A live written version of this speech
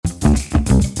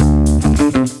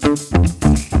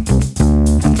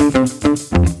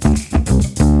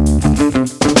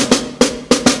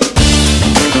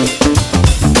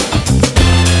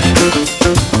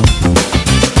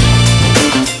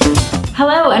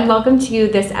and welcome to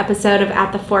this episode of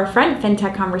At the Forefront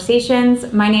Fintech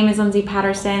Conversations. My name is Lindsay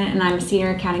Patterson, and I'm a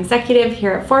Senior Account Executive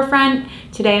here at Forefront.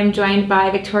 Today I'm joined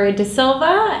by Victoria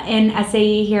DaSilva in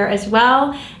SAE here as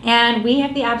well, and we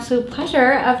have the absolute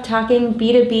pleasure of talking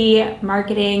B2B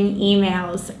marketing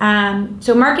emails.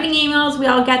 So marketing emails, we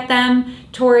all get them.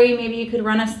 Tori, maybe you could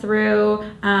run us through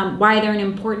why they're an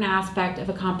important aspect of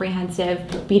a comprehensive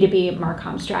B2B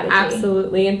marcom strategy.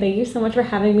 Absolutely, and thank you so much for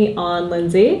having me on,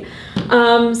 Lindsay.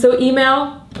 So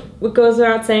email, what goes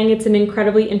without saying, it's an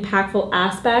incredibly impactful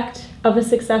aspect of a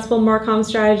successful marcom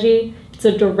strategy. It's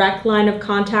a direct line of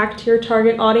contact to your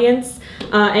target audience,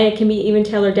 and it can be even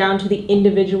tailored down to the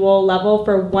individual level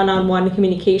for one-on-one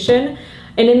communication.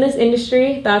 And in this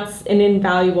industry, that's an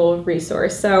invaluable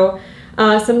resource. So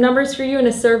some numbers for you in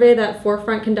a survey that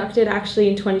Forefront conducted actually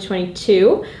in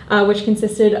 2022, which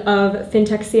consisted of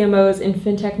Fintech CMOs and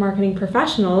Fintech marketing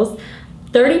professionals.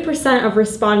 30% of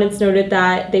respondents noted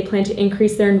that they plan to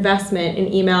increase their investment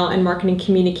in email and marketing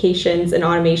communications and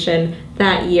automation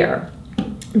that year.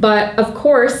 But of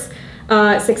course,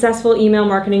 successful email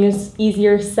marketing is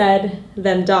easier said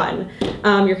than done.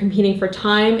 You're competing for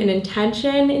time and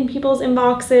intention in people's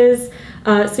inboxes.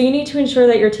 So you need to ensure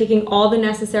that you're taking all the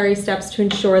necessary steps to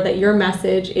ensure that your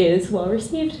message is well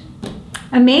received.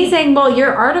 Amazing. Well,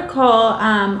 your article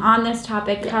on this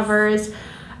topic covers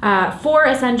 4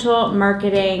 essential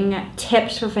marketing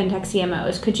tips for Fintech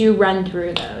CMOs. Could you run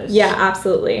through those? Yeah,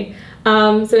 absolutely.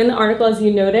 So in the article, as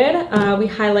you noted, we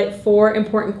highlight 4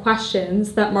 important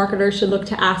questions that marketers should look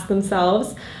to ask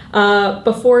themselves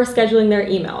before scheduling their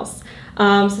emails.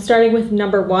 So starting with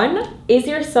number 1, is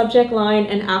your subject line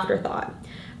an afterthought?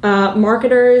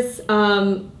 Marketers,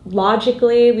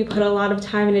 logically, we put a lot of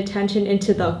time and attention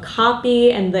into the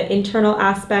copy and the internal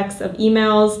aspects of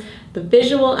emails, the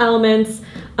visual elements,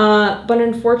 but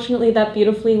unfortunately that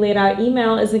beautifully laid out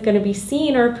email isn't going to be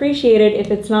seen or appreciated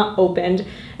if it's not opened.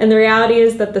 And the reality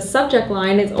is that the subject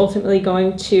line is ultimately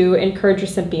going to encourage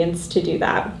recipients to do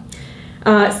that.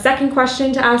 Second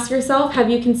question to ask yourself, have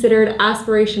you considered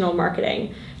aspirational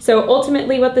marketing? So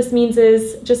ultimately what this means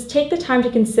is just take the time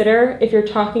to consider if you're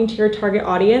talking to your target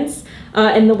audience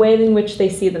and the way in which they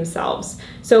see themselves.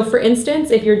 So for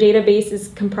instance, if your database is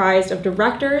comprised of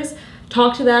directors,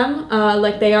 talk to them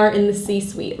like they are in the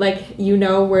C-suite, like you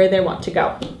know where they want to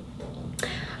go.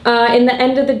 In the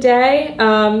end of the day,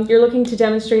 you're looking to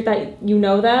demonstrate that you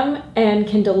know them and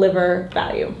can deliver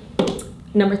value.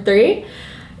 Number 3,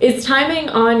 is timing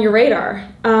on your radar?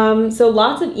 So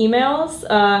lots of emails,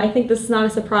 I think this is not a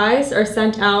surprise, are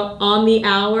sent out on the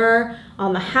hour,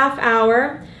 on the half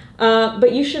hour,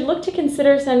 but you should look to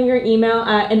consider sending your email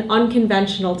at an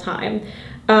unconventional time.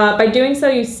 By doing so,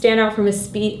 you stand out from a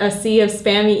sea of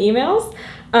spammy emails.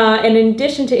 And in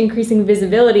addition to increasing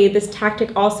visibility, this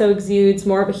tactic also exudes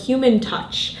more of a human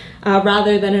touch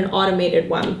rather than an automated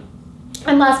one.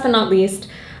 And last but not least,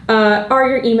 are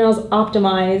your emails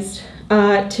optimized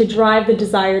to drive the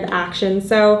desired action?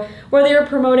 So whether you're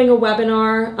promoting a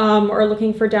webinar or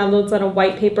looking for downloads on a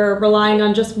white paper, relying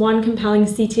on just one compelling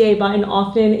CTA button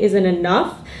often isn't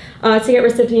enough to get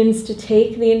recipients to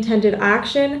take the intended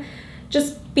action.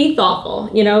 Just be thoughtful.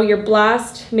 You know, your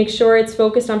blast, make sure it's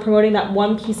focused on promoting that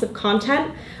one piece of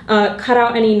content, cut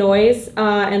out any noise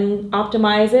and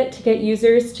optimize it to get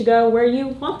users to go where you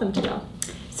want them to go.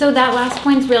 So that last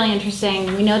point's really interesting.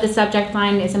 We know the subject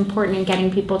line is important in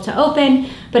getting people to open,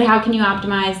 but how can you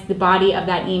optimize the body of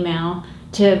that email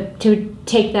to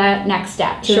take the next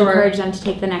step, to encourage them to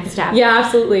take the next step? Yeah,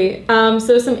 absolutely.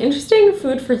 So some interesting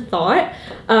food for thought.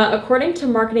 According to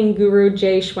marketing guru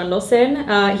Jay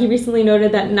Schwendelson, he recently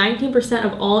noted that 19%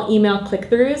 of all email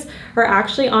click-throughs are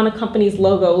actually on a company's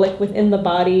logo, like within the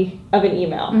body of an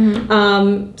email.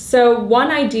 Mm-hmm. So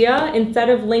one idea, instead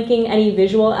of linking any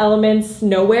visual elements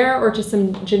nowhere or to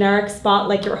some generic spot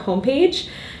like your homepage,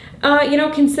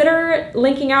 consider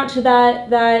linking out to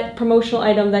that promotional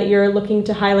item that you're looking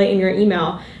to highlight in your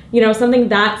email. Something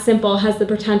that simple has the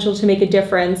potential to make a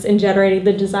difference in generating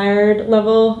the desired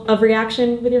level of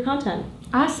reaction with your content.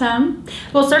 Awesome.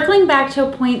 Well, circling back to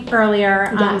a point earlier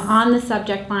on the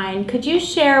subject line, could you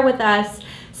share with us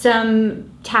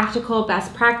some tactical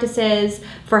best practices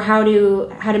for how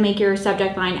to make your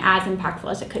subject line as impactful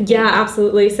as it could be? Yeah,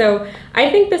 absolutely. So I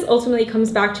think this ultimately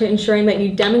comes back to ensuring that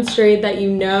you demonstrate that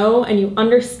you know and you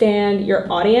understand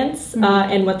your audience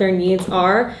and what their needs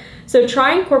are. So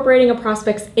try incorporating a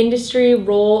prospect's industry,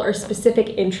 role, or specific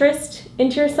interest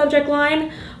into your subject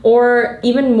line, or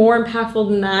even more impactful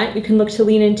than that, you can look to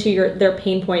lean into their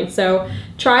pain points. So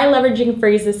try leveraging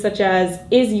phrases such as,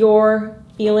 is your,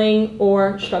 feeling,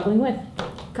 or struggling with.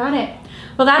 Got it.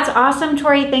 Well, that's awesome,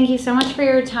 Tori. Thank you so much for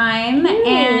your time.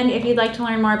 And if you'd like to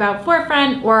learn more about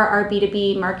Forefront or our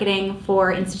B2B marketing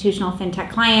for institutional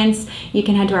fintech clients, you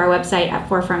can head to our website at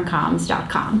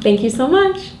forefrontcoms.com. Thank you so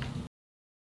much.